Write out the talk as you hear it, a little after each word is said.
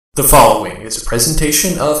The following is a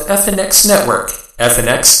presentation of FNX Network,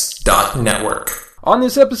 fnx.network. On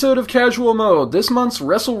this episode of Casual Mode, this month's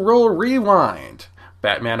Wrestle Roll Rewind,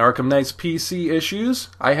 Batman Arkham Knight's PC issues,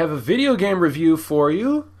 I have a video game review for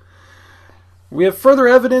you, we have further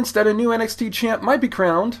evidence that a new NXT champ might be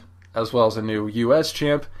crowned, as well as a new US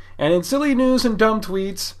champ, and in silly news and dumb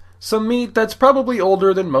tweets, some meat that's probably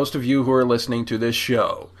older than most of you who are listening to this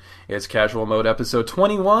show. It's Casual Mode episode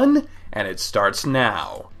 21, and it starts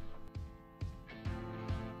now.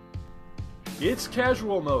 It's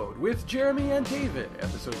Casual Mode with Jeremy and David,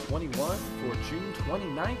 episode 21 for June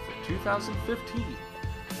 29th of 2015.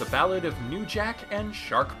 The Ballad of New Jack and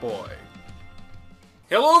Shark Boy.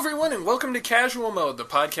 Hello everyone and welcome to Casual Mode, the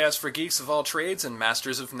podcast for geeks of all trades and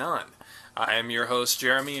masters of none. I am your host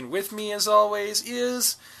Jeremy, and with me as always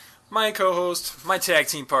is my co-host, my tag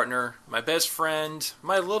team partner, my best friend,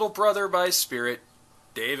 my little brother by spirit,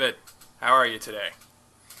 David. How are you today?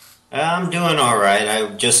 I'm doing all right. I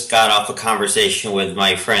just got off a conversation with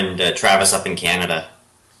my friend Travis up in Canada.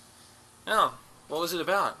 Oh, what was it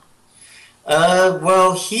about?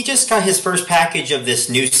 Well, he just got his first package of this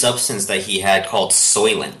new substance that he had called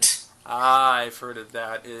Soylent. Ah, I've heard of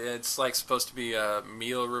that. It's like supposed to be a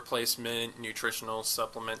meal replacement, nutritional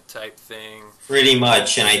supplement type thing. Pretty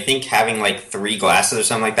much, and I think having like 3 glasses or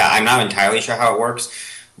something like that. I'm not entirely sure how it works.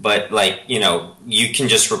 But, like, you know, you can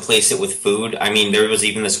just replace it with food. I mean, there was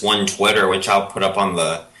even this one Twitter, which I'll put up on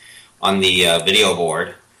the video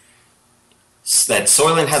board, that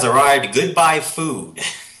Soylent has arrived, goodbye food.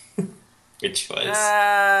 Which was...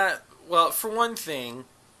 well, for one thing,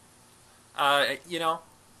 you know,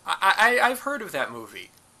 I've heard of that movie.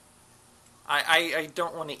 I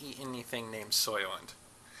don't want to eat anything named Soylent.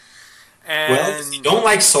 And well, if you don't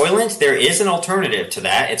like Soylent, there is an alternative to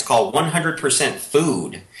that. It's called 100%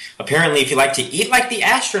 food. Apparently, if you like to eat like the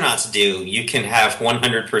astronauts do, you can have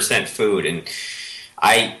 100% food. And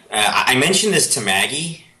I mentioned this to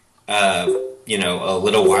Maggie, you know, a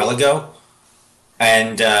little while ago,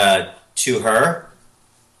 and to her,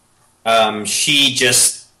 she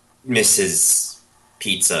just misses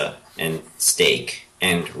pizza and steak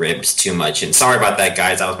and ribs too much. And sorry about that,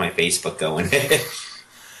 guys. That was my Facebook going.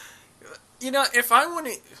 You know, if I want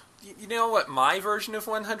to... You know what my version of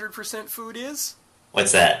 100% food is?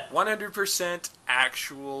 What's that? 100%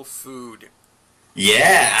 actual food.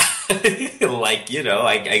 Yeah! Like, you know,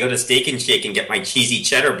 I go to Steak and Shake and get my cheesy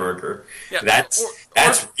cheddar burger. Yeah. That's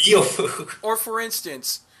real food. Or for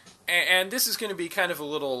instance, and this is going to be kind of a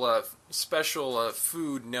little special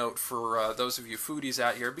food note for those of you foodies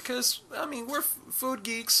out here, because, I mean, we're food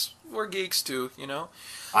geeks. We're geeks too, you know?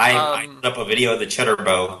 I put up a video of the cheddar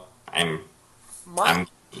bow.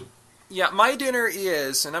 My dinner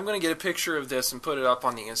is, and I'm going to get a picture of this and put it up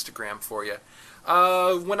on the Instagram for you.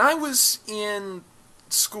 When I was in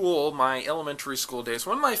school, my elementary school days,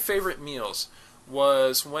 one of my favorite meals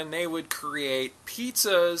was when they would create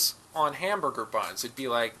pizzas on hamburger buns. It'd be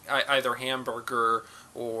like either hamburger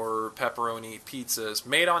or pepperoni pizzas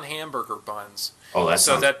made on hamburger buns. Oh,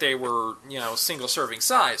 that they were, you know, single serving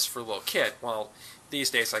size for a little kid. Well, these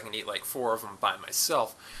days I can eat like 4 of them by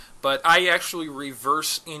myself. But I actually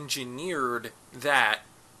reverse engineered that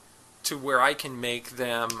to where I can make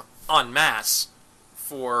them en masse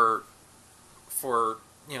for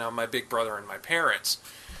you know, my big brother and my parents.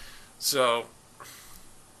 So,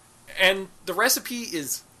 and the recipe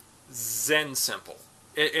is zen simple.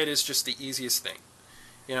 It is just the easiest thing.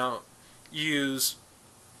 You know, use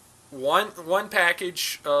one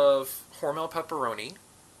package of Hormel pepperoni.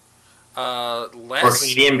 Or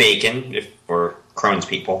Canadian bacon, for Crohn's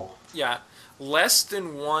people. Yeah, less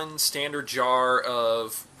than 1 standard jar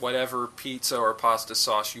of whatever pizza or pasta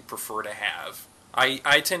sauce you prefer to have.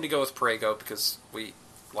 I tend to go with Prego because we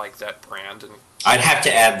like that brand. And I'd have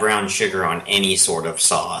to add brown sugar on any sort of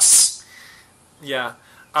sauce. Yeah.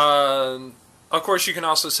 Of course, you can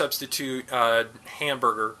also substitute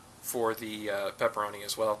hamburger for the pepperoni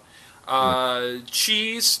as well.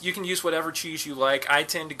 Cheese, you can use whatever cheese you like. I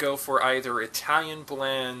tend to go for either Italian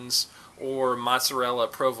blends or mozzarella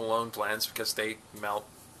provolone blends because they melt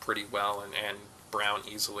pretty well and brown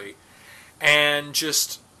easily. And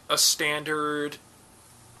just a standard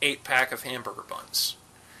 8-pack of hamburger buns.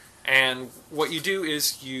 And what you do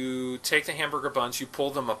is you take the hamburger buns, you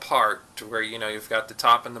pull them apart to where, you know, you've got the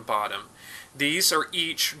top and the bottom. These are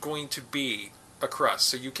each going to be a crust,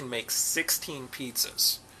 so you can make 16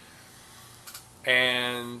 pizzas.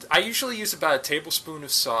 And I usually use about a tablespoon of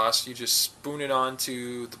sauce. You just spoon it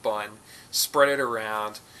onto the bun, spread it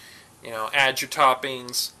around, you know, add your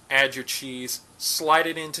toppings, add your cheese, slide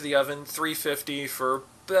it into the oven, 350 for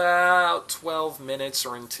about 12 minutes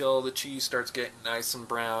or until the cheese starts getting nice and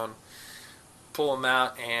brown. Pull them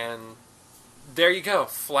out, and there you go.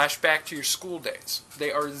 Flashback to your school days.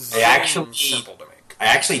 They are simple to make. I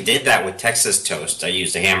actually did that with Texas toast. I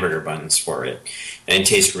used the hamburger buns for it, and it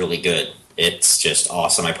tastes really good. It's just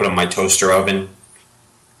awesome. I put it in my toaster oven,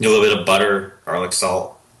 do a little bit of butter, garlic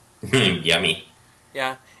salt. Yummy.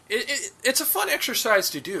 Yeah. It's a fun exercise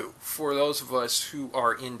to do for those of us who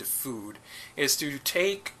are into food, is to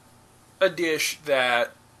take a dish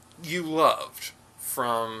that you loved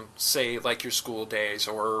from, say, like your school days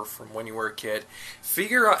or from when you were a kid,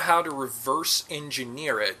 figure out how to reverse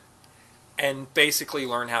engineer it, and basically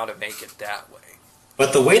learn how to make it that way.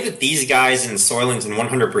 But the way that these guys in Soylent and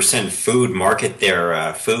 100% Food market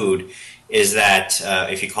their food is that,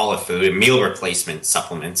 if you call it food, meal replacement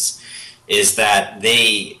supplements, is that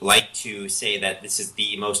they like to say that this is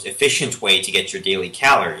the most efficient way to get your daily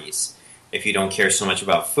calories. If you don't care so much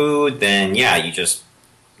about food, then yeah, you just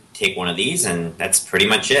take one of these and that's pretty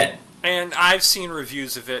much it. And I've seen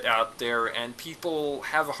reviews of it out there, and people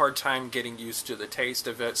have a hard time getting used to the taste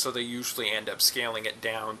of it, so they usually end up scaling it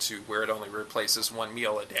down to where it only replaces one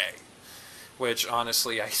meal a day. Which,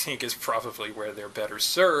 honestly, I think is probably where they're better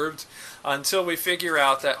served, until we figure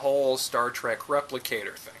out that whole Star Trek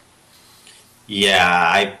replicator thing.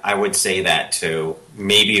 Yeah, I would say that too.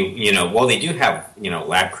 Maybe, well, they do have,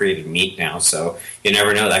 lab-created meat now, so you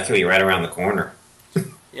never know. That could be right around the corner.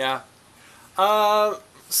 Yeah.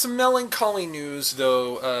 Some melancholy news,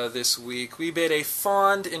 though, this week. We bid a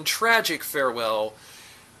fond and tragic farewell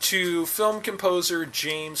to film composer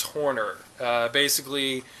James Horner.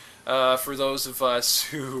 Basically, for those of us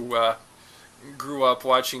who grew up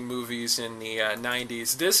watching movies in the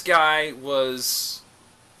 90s, this guy was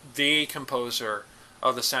the composer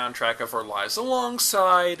of the soundtrack of our lives,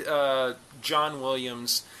 alongside John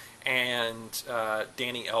Williams and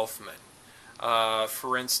Danny Elfman.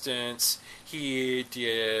 For instance, he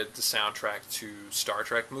did the soundtrack to Star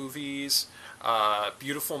Trek movies,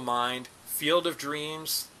 Beautiful Mind, Field of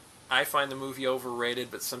Dreams. I find the movie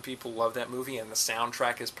overrated, but some people love that movie, and the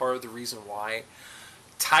soundtrack is part of the reason why.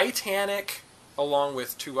 Titanic, along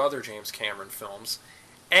with two other James Cameron films,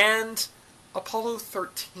 and Apollo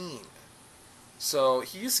 13. So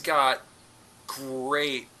he's got a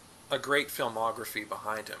great filmography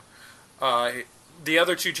behind him. The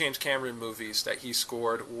other two James Cameron movies that he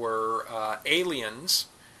scored were Aliens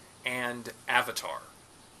and Avatar.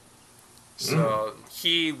 So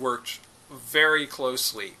he worked very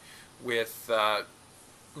closely with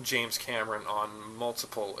James Cameron on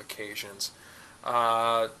multiple occasions.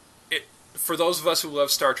 For those of us who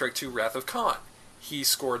love Star Trek II: Wrath of Khan, he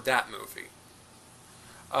scored that movie.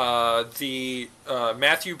 The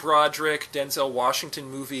Matthew Broderick, Denzel Washington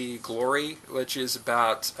movie Glory, which is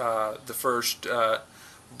about the first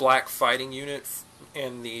black fighting unit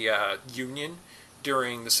in the Union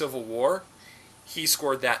during the Civil War, he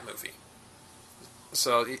scored that movie.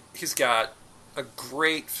 So he's got a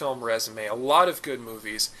great film resume, a lot of good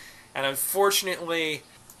movies, and unfortunately,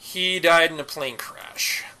 he died in a plane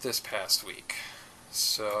crash this past week.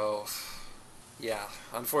 So yeah,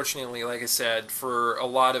 unfortunately, like I said, for a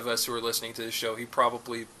lot of us who are listening to the show, he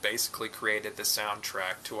probably basically created the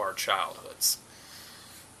soundtrack to our childhoods.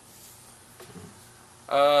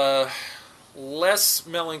 Less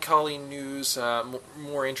melancholy news,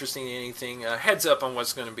 more interesting than anything. Heads up on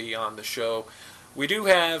what's going to be on the show. We do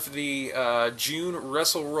have the June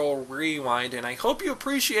Wrestle Roll Rewind, and I hope you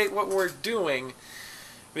appreciate what we're doing,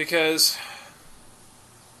 because,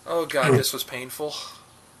 oh god, this was painful.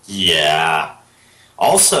 Yeah.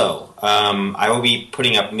 Also, I will be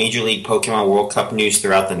putting up Major League Pokemon World Cup news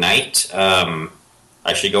throughout the night.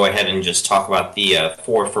 I should go ahead and just talk about the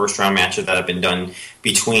 4 first-round matches that have been done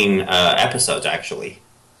between episodes, actually.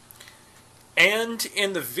 And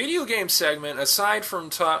in the video game segment, aside from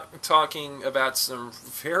talking about some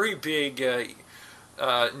very big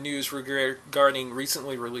news regarding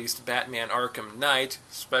recently released Batman Arkham Knight,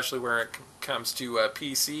 especially where it comes to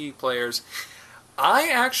PC players, I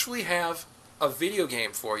actually have a video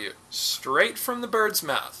game for you, straight from the bird's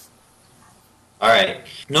mouth. Alright,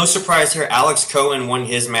 no surprise here, Alex Cohen won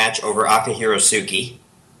his match over Akihiro Suki,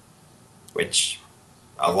 which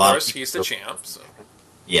of course, he's the champ, so.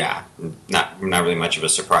 Yeah, not really much of a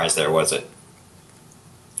surprise there, was it?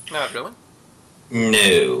 Not really?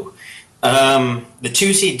 No. The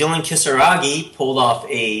 2-seed Dylan Kisaragi pulled off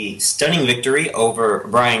a stunning victory over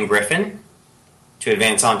Brian Griffin to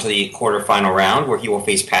advance on to the quarterfinal round, where he will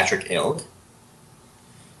face Patrick Ilg.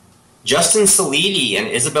 Justin Salidi and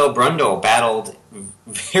Isabel Brundle battled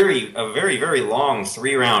a very, very long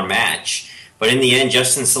 3-round match But in the end,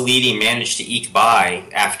 Justin Salidi managed to eke by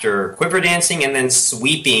after quiver dancing and then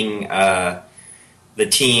sweeping the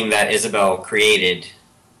team that Isabel created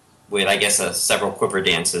with, I guess, several quiver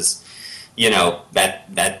dances. You know,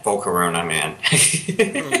 that Volcarona, man.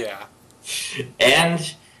 Yeah.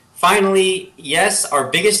 And finally, yes,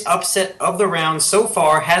 our biggest upset of the round so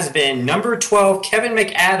far has been number 12, Kevin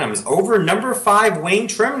McAdams, over number 5, Wayne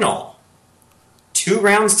Trimnall. 2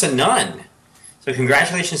 rounds to none. So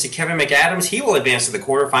congratulations to Kevin McAdams. He will advance to the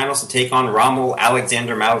quarterfinals to take on Rommel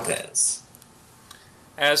Alexander Maltez.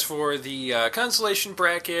 As for the consolation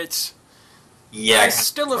bracket, yeah, I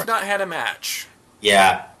still have not had a match.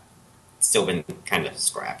 Yeah, still been kind of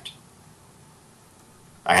scrapped.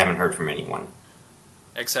 I haven't heard from anyone.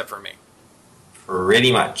 Except for me.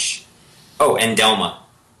 Pretty much. Oh, and Delma.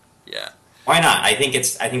 Yeah. Why not? I think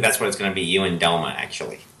that's what it's going to be. You and Delma,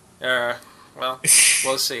 actually. Well,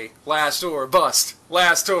 we'll see. Last or bust.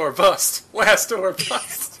 Last or bust. Last or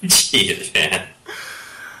bust. Jeez, man.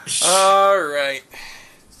 Alright.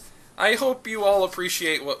 I hope you all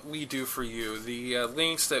appreciate what we do for you. The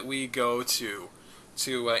links that we go to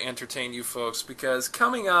entertain you folks. Because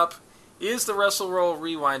coming up is the Wrestle Roll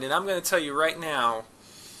Rewind. And I'm going to tell you right now,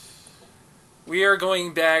 we are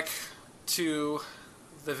going back to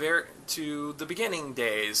the beginning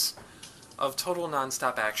days of Total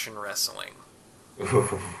Nonstop Action Wrestling.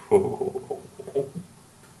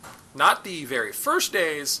 Not the very first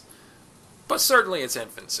days, but certainly its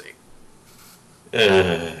infancy.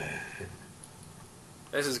 This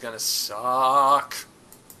is gonna suck.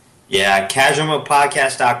 Yeah,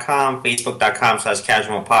 casualmodepodcast.com,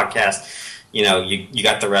 facebook.com/casualmodepodcast. You know, you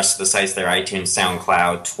got the rest of the sites there, iTunes,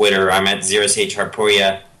 SoundCloud, Twitter. I'm at ZeroSH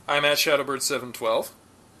Harpuria. I'm at Shadowbird712.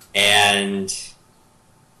 And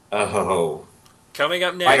coming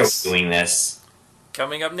up why are we next. doing this?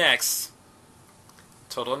 Coming up next,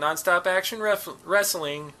 Total Nonstop Action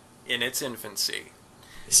Wrestling in its infancy.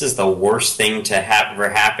 This is the worst thing to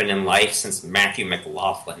ever happen in life since Matthew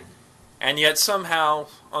McLaughlin. And yet somehow,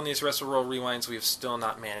 on these Wrestle Roll Rewinds, we have still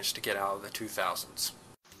not managed to get out of the 2000s.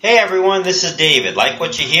 Hey everyone, this is David. Like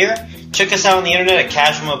what you hear? Check us out on the internet at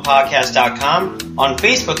casualmodepodcast.com, on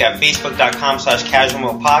Facebook at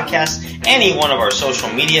facebook.com/casualmodepodcast, any one of our social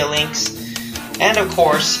media links, and of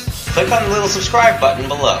course, click on the little subscribe button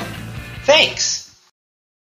below. Thanks!